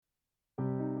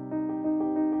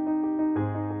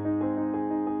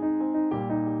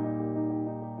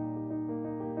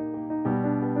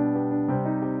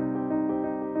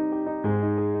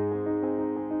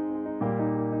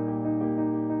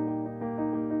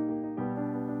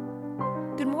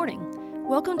Good morning.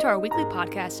 Welcome to our weekly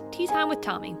podcast, Tea Time with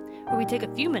Tommy, where we take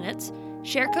a few minutes,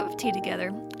 share a cup of tea together,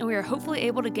 and we are hopefully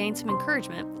able to gain some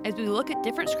encouragement as we look at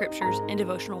different scriptures and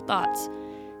devotional thoughts.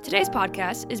 Today's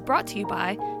podcast is brought to you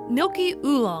by Milky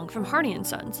Oolong from Harney &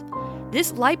 Sons.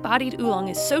 This light-bodied oolong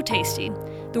is so tasty.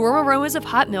 The warm aromas of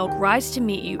hot milk rise to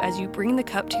meet you as you bring the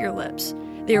cup to your lips.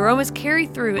 The aromas carry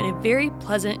through in a very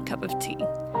pleasant cup of tea.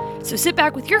 So sit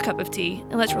back with your cup of tea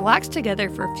and let's relax together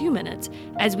for a few minutes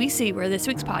as we see where this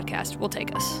week's podcast will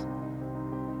take us.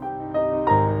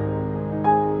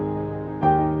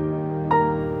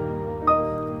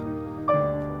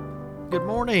 Good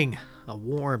morning. A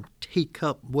warm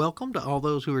teacup welcome to all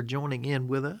those who are joining in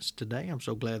with us today. I'm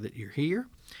so glad that you're here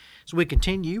as we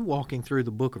continue walking through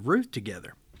the book of Ruth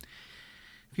together.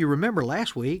 If you remember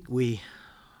last week, we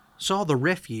saw the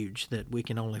refuge that we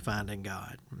can only find in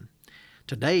God.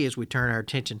 Today, as we turn our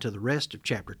attention to the rest of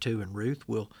chapter 2 in Ruth,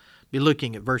 we'll be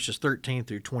looking at verses 13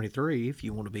 through 23 if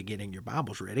you want to be getting your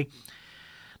Bibles ready.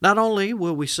 Not only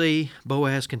will we see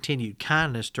Boaz's continued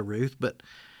kindness to Ruth, but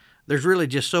there's really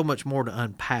just so much more to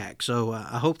unpack. So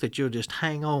I hope that you'll just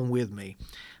hang on with me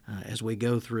as we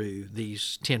go through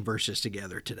these 10 verses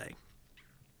together today.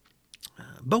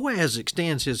 Boaz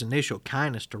extends his initial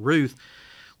kindness to Ruth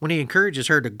when he encourages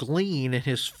her to glean in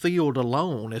his field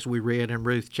alone, as we read in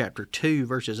Ruth chapter 2,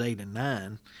 verses 8 and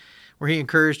 9, where he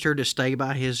encouraged her to stay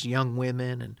by his young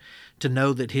women and to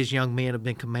know that his young men have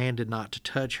been commanded not to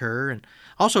touch her, and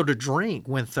also to drink,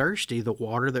 when thirsty, the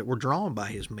water that were drawn by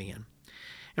his men.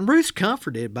 And Ruth's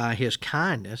comforted by his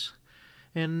kindness.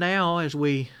 And now, as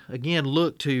we again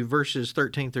look to verses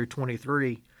 13 through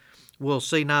 23, we'll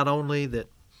see not only that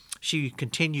she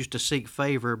continues to seek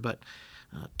favor, but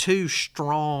two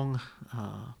strong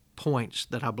points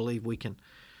that I believe we can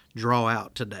draw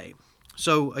out today.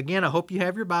 So again, I hope you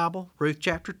have your Bible, Ruth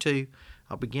chapter 2.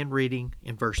 I'll begin reading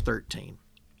in verse 13.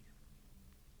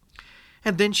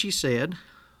 And then she said,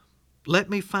 "Let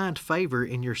me find favor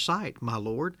in your sight, my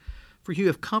Lord, for you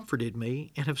have comforted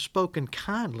me and have spoken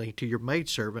kindly to your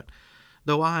maidservant,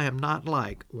 though I am not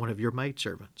like one of your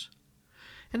maidservants."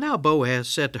 And now Boaz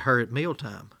said to her at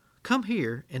mealtime, "Come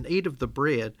here and eat of the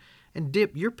bread, and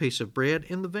dip your piece of bread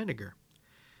in the vinegar."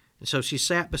 And so she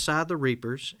sat beside the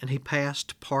reapers, and he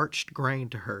passed parched grain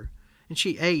to her. And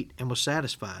she ate and was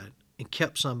satisfied, and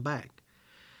kept some back.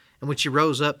 And when she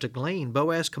rose up to glean,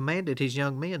 Boaz commanded his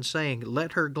young men, saying,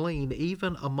 "Let her glean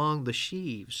even among the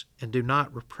sheaves, and do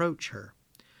not reproach her.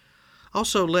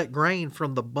 Also let grain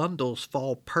from the bundles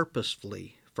fall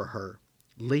purposefully for her.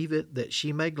 Leave it that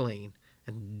she may glean,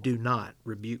 and do not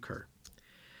rebuke her."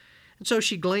 And so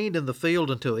she gleaned in the field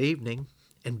until evening,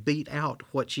 and beat out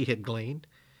what she had gleaned,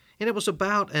 and it was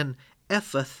about an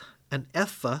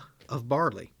ephah of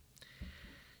barley.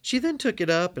 She then took it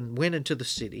up and went into the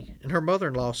city, and her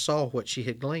mother-in-law saw what she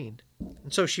had gleaned.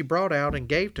 And so she brought out and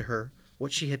gave to her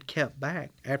what she had kept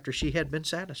back after she had been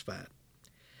satisfied.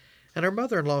 And her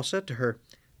mother-in-law said to her,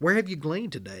 "Where have you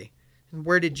gleaned today, and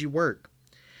where did you work?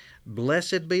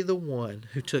 Blessed be the one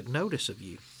who took notice of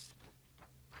you."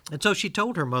 And so she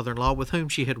told her mother-in-law with whom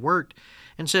she had worked,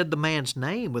 and said, "The man's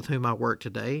name with whom I work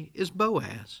today is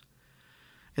Boaz."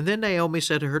 And then Naomi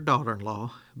said to her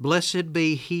daughter-in-law, "Blessed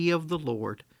be he of the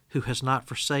Lord, who has not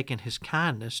forsaken his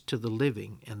kindness to the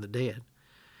living and the dead."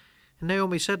 And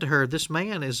Naomi said to her, "This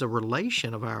man is a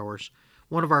relation of ours,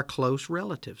 one of our close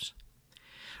relatives."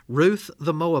 Ruth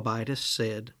the Moabitess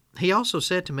said, "He also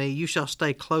said to me, 'You shall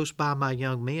stay close by my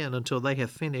young men until they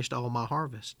have finished all my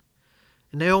harvest.'"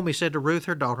 And Naomi said to Ruth,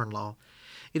 her daughter-in-law,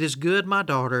 "It is good, my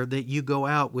daughter, that you go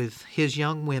out with his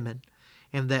young women,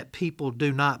 and that people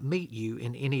do not meet you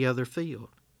in any other field."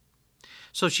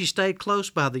 So she stayed close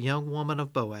by the young woman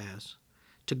of Boaz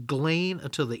to glean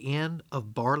until the end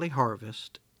of barley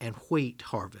harvest and wheat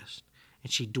harvest,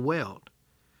 and she dwelt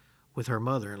with her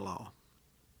mother-in-law.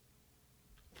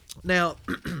 Now,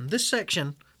 this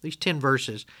section, these 10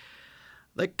 verses,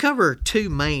 they cover two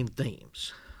main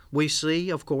themes. We see,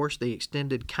 of course, the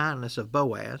extended kindness of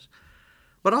Boaz,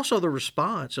 but also the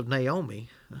response of Naomi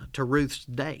to Ruth's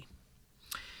day.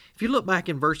 If you look back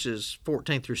in verses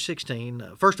 14 through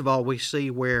 16, first of all, we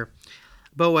see where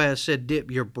Boaz said,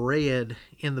 "Dip your bread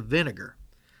in the vinegar."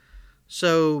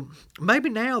 So maybe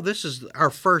now this is our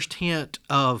first hint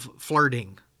of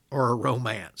flirting or a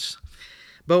romance.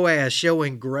 Boaz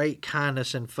showing great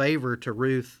kindness and favor to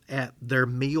Ruth at their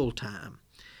mealtime.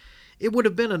 It would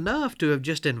have been enough to have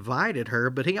just invited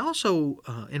her, but he also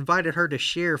invited her to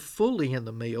share fully in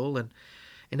the meal, and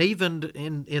even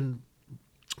in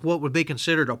what would be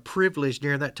considered a privilege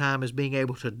during that time as being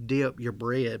able to dip your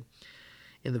bread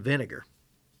in the vinegar.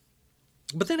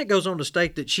 But then it goes on to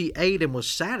state that she ate and was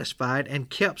satisfied and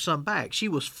kept some back. She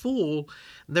was full.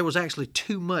 There was actually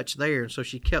too much there, and so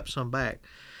she kept some back.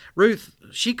 Ruth,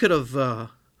 she could have,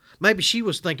 maybe she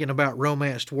was thinking about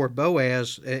romance toward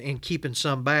Boaz and keeping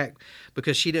some back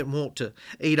because she didn't want to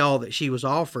eat all that she was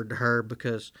offered to her,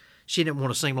 because she didn't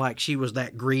want to seem like she was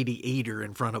that greedy eater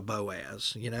in front of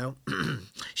Boaz, you know.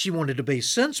 She wanted to be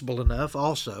sensible enough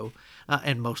also,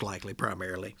 and most likely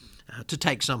primarily, to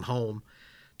take some home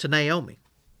to Naomi.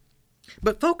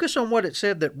 But focus on what it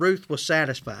said, that Ruth was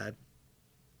satisfied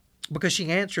because she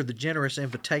answered the generous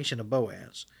invitation of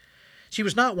Boaz. She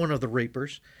was not one of the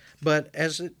reapers, but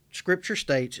as Scripture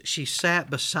states, she sat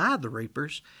beside the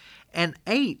reapers and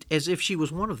ate as if she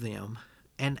was one of them,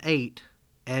 and ate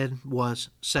and was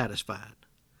satisfied.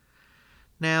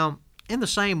 Now, in the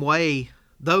same way,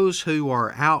 those who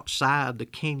are outside the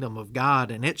kingdom of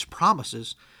God and its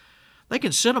promises, they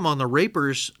can sit among the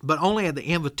reapers, but only at the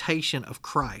invitation of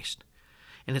Christ.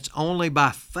 And it's only by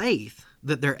faith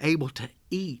that they're able to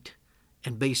eat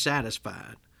and be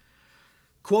satisfied.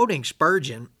 Quoting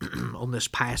Spurgeon on this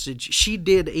passage, she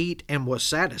did eat and was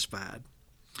satisfied.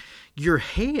 Your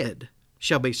head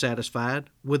shall be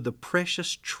satisfied with the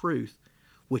precious truth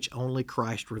which only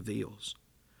Christ reveals.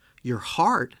 Your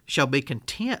heart shall be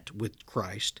content with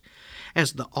Christ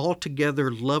as the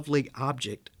altogether lovely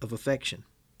object of affection.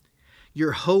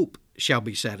 Your hope shall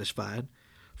be satisfied,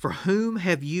 for whom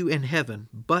have you in heaven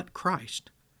but Christ?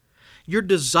 Your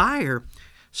desire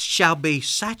shall be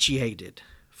satiated,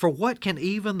 for what can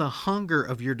even the hunger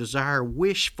of your desire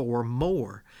wish for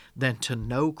more than to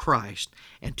know Christ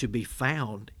and to be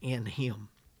found in Him?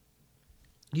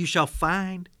 You shall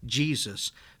find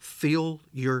Jesus fill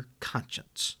your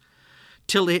conscience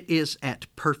till it is at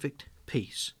perfect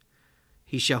peace.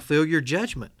 He shall fill your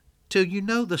judgment till you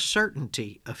know the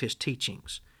certainty of His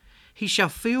teachings. He shall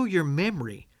fill your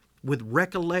memory with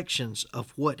recollections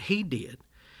of what He did,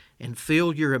 and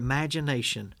fill your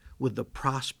imagination with the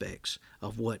prospects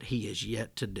of what He is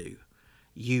yet to do.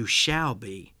 You shall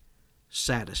be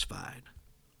satisfied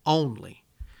only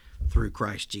through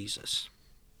Christ Jesus.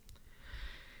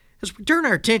 As we turn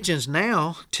our attentions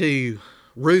now to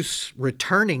Ruth's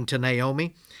returning to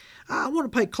Naomi, I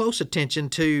want to pay close attention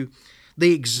to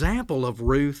the example of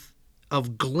Ruth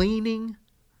of gleaning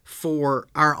for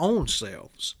our own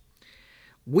selves.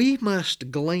 We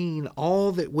must glean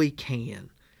all that we can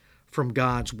from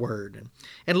God's Word.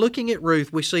 And looking at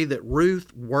Ruth, we see that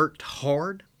Ruth worked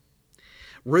hard.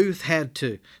 Ruth had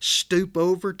to stoop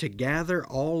over to gather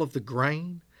all of the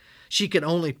grain. She could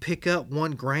only pick up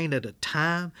one grain at a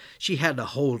time. She had to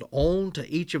hold on to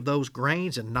each of those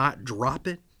grains and not drop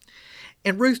it.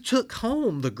 And Ruth took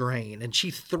home the grain and she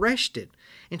threshed it.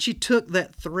 And she took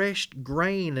that threshed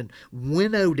grain and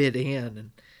winnowed it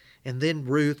in. And then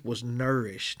Ruth was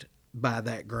nourished by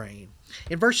that grain.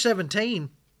 In verse 17,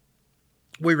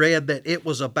 we read that it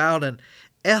was about an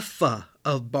ephah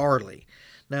of barley.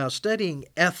 Now, studying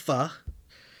ephah,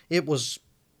 it was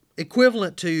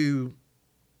equivalent to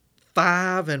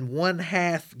 5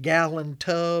 1/2 gallon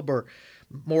tub, or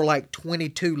more like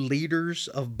 22 liters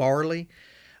of barley.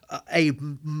 A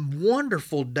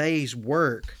wonderful day's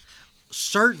work,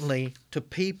 certainly to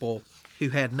people who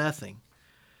had nothing.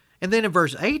 And then in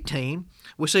verse 18,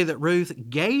 we see that Ruth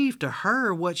gave to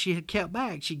her what she had kept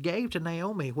back. She gave to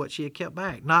Naomi what she had kept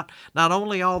back. Not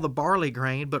only all the barley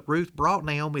grain, but Ruth brought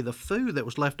Naomi the food that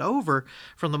was left over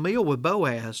from the meal with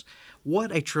Boaz.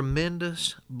 What a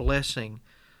tremendous blessing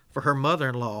for her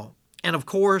mother-in-law. And of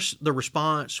course, the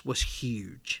response was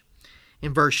huge.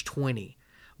 In verse 20,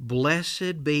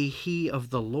 blessed be he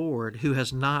of the Lord who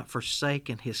has not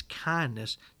forsaken his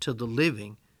kindness to the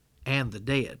living and the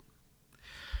dead.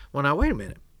 Well, now, wait a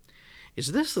minute.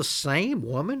 Is this the same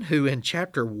woman who in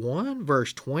chapter 1,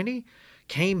 verse 20,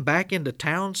 came back into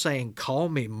town saying, call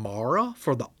me Mara,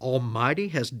 for the Almighty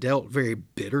has dealt very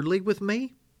bitterly with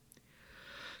me?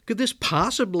 Could this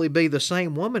possibly be the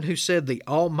same woman who said the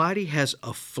Almighty has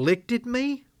afflicted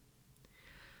me?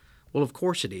 Well, of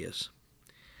course it is.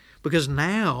 Because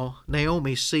now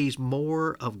Naomi sees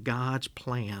more of God's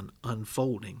plan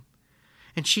unfolding.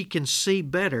 And she can see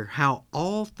better how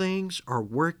all things are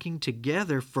working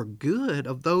together for good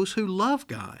of those who love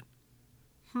God.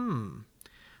 I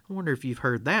wonder if you've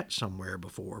heard that somewhere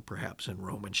before, perhaps in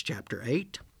Romans chapter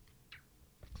 8.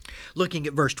 Looking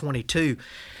at verse 22,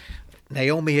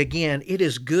 Naomi again, it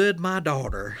is good, my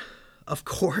daughter. Of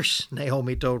course,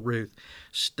 Naomi told Ruth,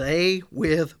 stay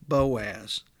with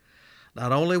Boaz.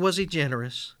 Not only was he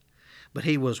generous, but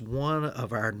he was one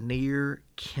of our near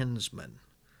kinsmen.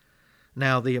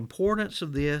 Now, the importance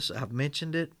of this, I've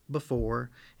mentioned it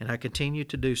before, and I continue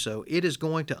to do so. It is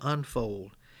going to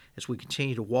unfold as we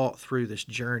continue to walk through this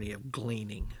journey of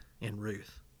gleaning in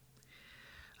Ruth.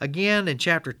 Again, in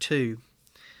chapter 2,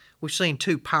 we've seen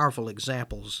two powerful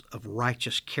examples of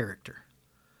righteous character.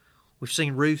 We've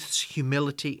seen Ruth's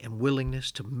humility and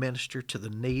willingness to minister to the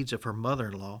needs of her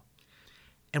mother-in-law,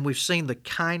 and we've seen the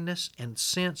kindness and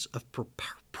sense of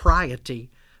propriety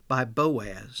by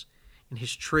Boaz in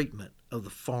his treatment of the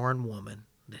foreign woman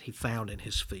that he found in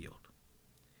his field.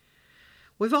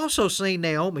 We've also seen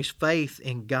Naomi's faith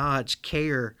in God's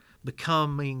care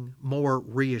becoming more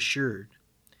reassured.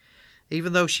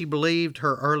 Even though she believed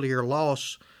her earlier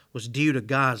loss was due to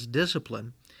God's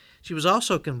discipline, she was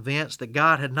also convinced that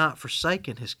God had not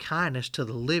forsaken his kindness to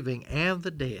the living and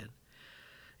the dead.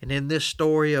 And in this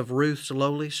story of Ruth's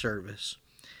lowly service,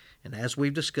 and as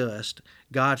we've discussed,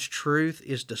 God's truth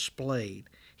is displayed.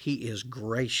 He is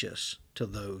gracious to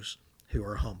those who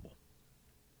are humble.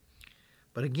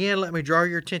 But again, let me draw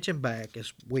your attention back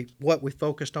as what we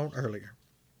focused on earlier.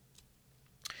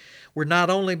 We're not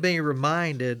only being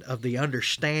reminded of the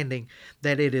understanding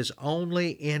that it is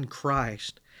only in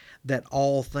Christ that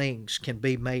all things can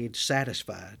be made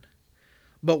satisfied,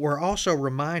 but we're also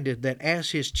reminded that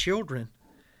as his children,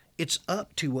 it's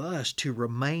up to us to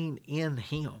remain in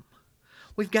him.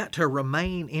 We've got to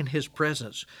remain in his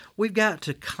presence. We've got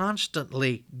to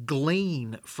constantly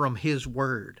glean from his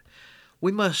word.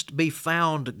 We must be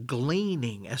found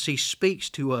gleaning as he speaks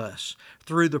to us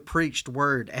through the preached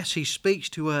word, as he speaks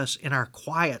to us in our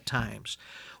quiet times.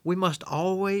 We must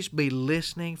always be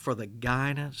listening for the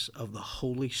guidance of the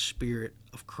Holy Spirit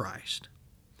of Christ.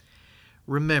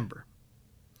 Remember,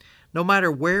 no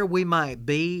matter where we might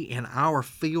be in our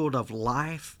field of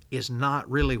life is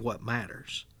not really what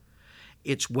matters.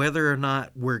 It's whether or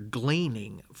not we're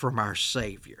gleaning from our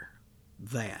Savior.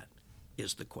 That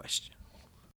is the question.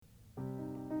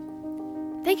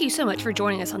 Thank you so much for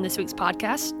joining us on this week's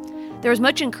podcast. There was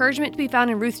much encouragement to be found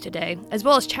in Ruth today, as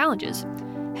well as challenges.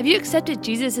 Have you accepted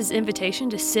Jesus' invitation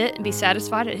to sit and be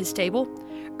satisfied at his table?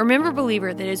 Remember,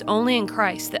 believer, that it is only in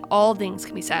Christ that all things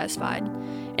can be satisfied.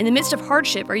 In the midst of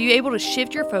hardship, are you able to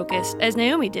shift your focus, as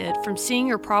Naomi did, from seeing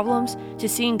your problems to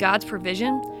seeing God's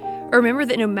provision? Or remember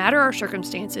that no matter our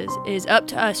circumstances, it is up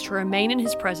to us to remain in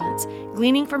his presence,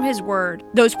 gleaning from his word,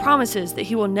 those promises that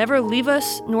he will never leave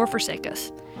us nor forsake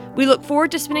us. We look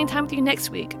forward to spending time with you next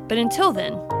week, but until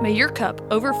then, may your cup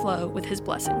overflow with his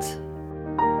blessings.